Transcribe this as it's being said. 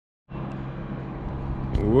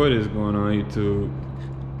What is going on, YouTube?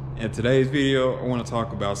 In today's video, I want to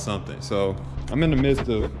talk about something. So I'm in the midst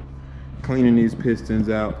of cleaning these pistons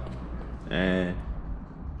out, and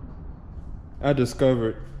I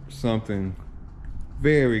discovered something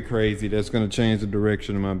very crazy that's going to change the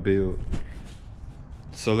direction of my build.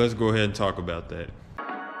 So let's go ahead and talk about that.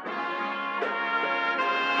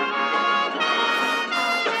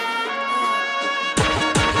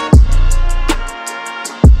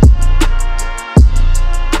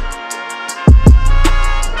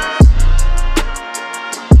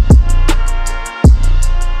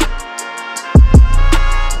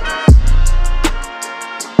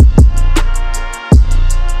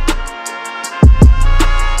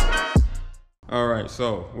 Alright,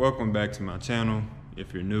 so welcome back to my channel.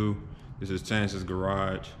 If you're new, this is Chance's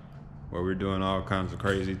Garage, where we're doing all kinds of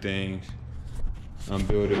crazy things. I'm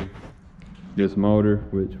building this motor,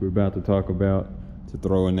 which we're about to talk about, to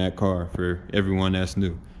throw in that car for everyone that's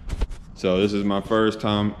new. So this is my first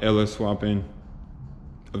time LS swapping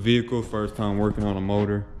a vehicle, first time working on a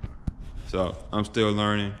motor. So I'm still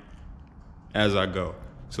learning as I go.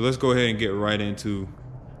 So let's go ahead and get right into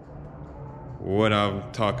what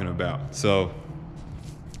I'm talking about. So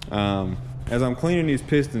as I'm cleaning these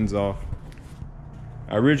pistons off,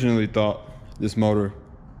 I originally thought this motor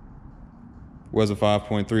was a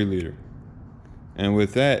 5.3 liter, and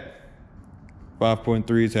with that,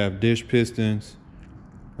 5.3s have dish pistons.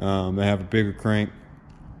 They have a bigger crank,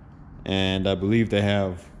 and I believe they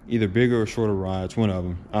have either bigger or shorter rods, one of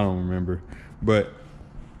them, I don't remember. But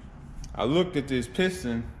I looked at this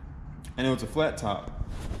piston and it was a flat top.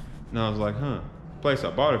 And I was like, the place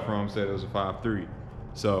I bought it from said it was a 5.3.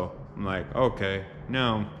 So I'm like, okay,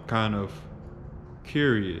 now I'm kind of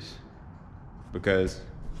curious, because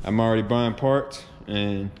I'm already buying parts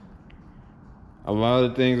and a lot of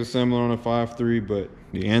the things are similar on a 5.3, but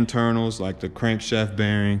the internals, like the crankshaft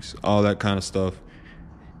bearings, all that kind of stuff,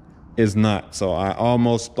 is not. So I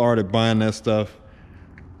almost started buying that stuff,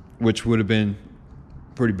 which would have been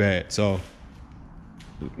pretty bad. So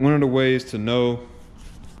one of the ways to know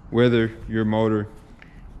whether your motor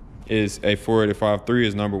is a 485.3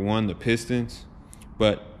 is number one, the pistons.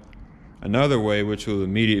 But another way, which will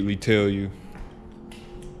immediately tell you,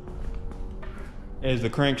 is the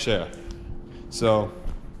crankshaft. So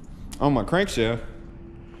on my crankshaft,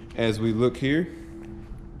 as we look here,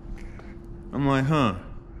 I'm like,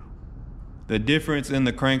 the difference in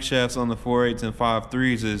the crankshafts on the 4.8s and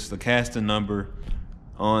 5.3s is the casting number.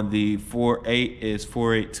 On the 4.8 is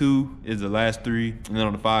 482 is the last three, and then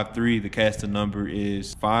on the 5.3 the casting number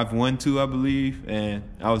is 512, I believe. And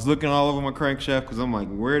I was looking all over my crankshaft because I'm like,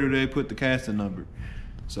 where do they put the casting number?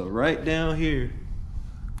 So right down here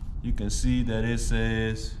you can see that it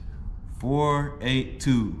says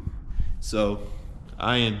 482. So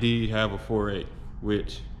I indeed have a 4.8,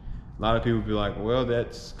 which a lot of people be like, well,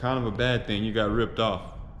 that's kind of a bad thing, you got ripped off.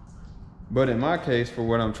 But in my case, for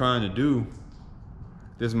what I'm trying to do,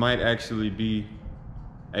 this might actually be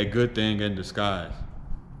a good thing in disguise,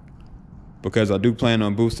 because I do plan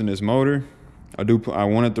on boosting this motor. I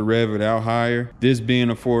wanted to rev it out higher. This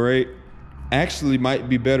being a 4.8 actually might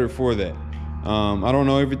be better for that. I don't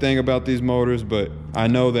know everything about these motors, but I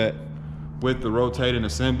know that with the rotating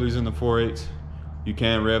assemblies in the 4.8s, you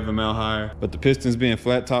can rev them out higher. But the pistons being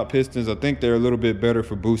flat top pistons, I think they're a little bit better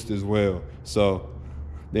for boost as well. So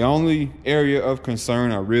the only area of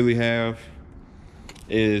concern I really have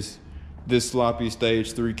is this sloppy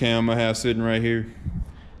stage 3 cam I have sitting right here.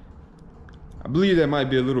 I believe that might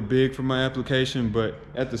be a little big for my application, but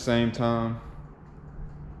at the same time,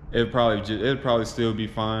 it'd probably still be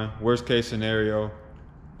fine. Worst case scenario,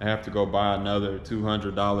 I have to go buy another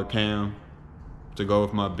 $200 cam to go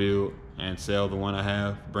with my build and sell the one I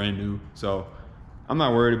have brand new. So I'm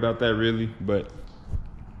not worried about that really, but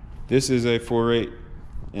this is a 4.8,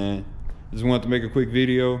 and I just wanted to make a quick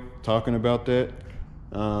video talking about that.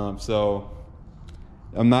 So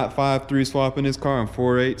I'm not 5.3 swapping this car, I'm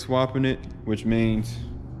 4.8 swapping it, which means,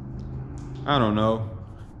 I don't know,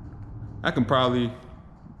 I can probably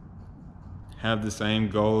have the same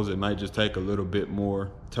goals. It might just take a little bit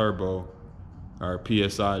more turbo or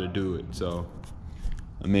PSI to do it. So,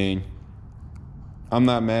 I mean, I'm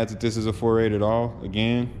not mad that this is a 4.8 at all,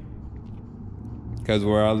 again, because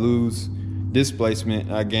where I lose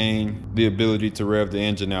displacement, I gain the ability to rev the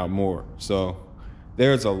engine out more. So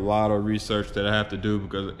there's a lot of research that I have to do,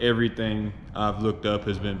 because everything I've looked up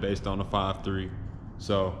has been based on a 5.3.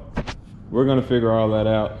 So we're gonna figure all that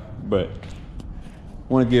out, but I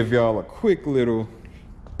want to give y'all a quick little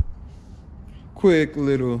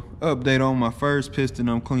update on my first piston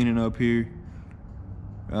I'm cleaning up here.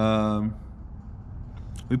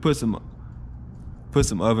 We put some put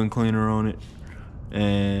some oven cleaner on it,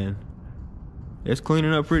 and it's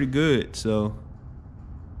cleaning up pretty good. So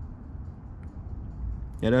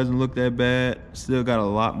it doesn't look that bad. Still got a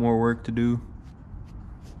lot more work to do,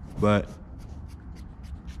 but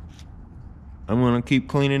I'm gonna keep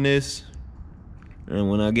cleaning this, and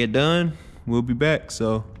when I get done, we'll be back.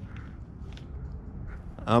 So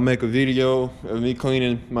I'll make a video of me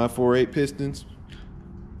cleaning my 4.8 pistons,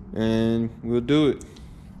 and we'll do it.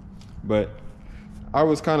 But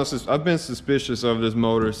I've been suspicious of this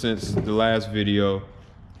motor since the last video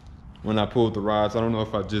when I pulled the rods. I don't know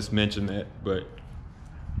if I just mentioned that, but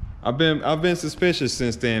I've been suspicious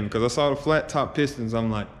since then, because I saw the flat top pistons. I'm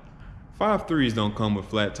like, 5.3s don't come with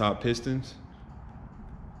flat top pistons.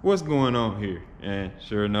 What's going on here? And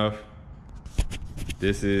sure enough,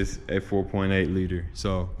 this is a 4.8 liter.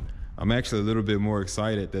 So I'm actually a little bit more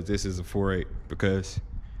excited that this is a 4.8, because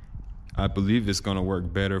I believe it's gonna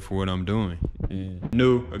work better for what I'm doing. And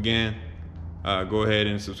new, again, go ahead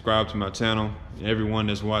and subscribe to my channel. And everyone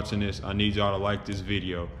that's watching this, I need y'all to like this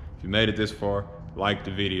video. If you made it this far, like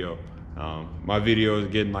the video. My video is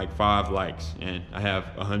getting like 5 likes and I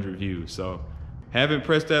have 100 views. So haven't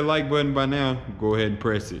pressed that like button by now, go ahead and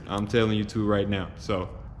press it. I'm telling you to right now. So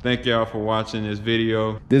thank y'all for watching this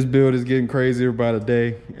video. This build is getting crazier by the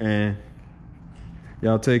day, and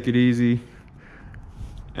y'all take it easy,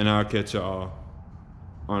 and I'll catch y'all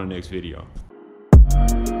on the next video.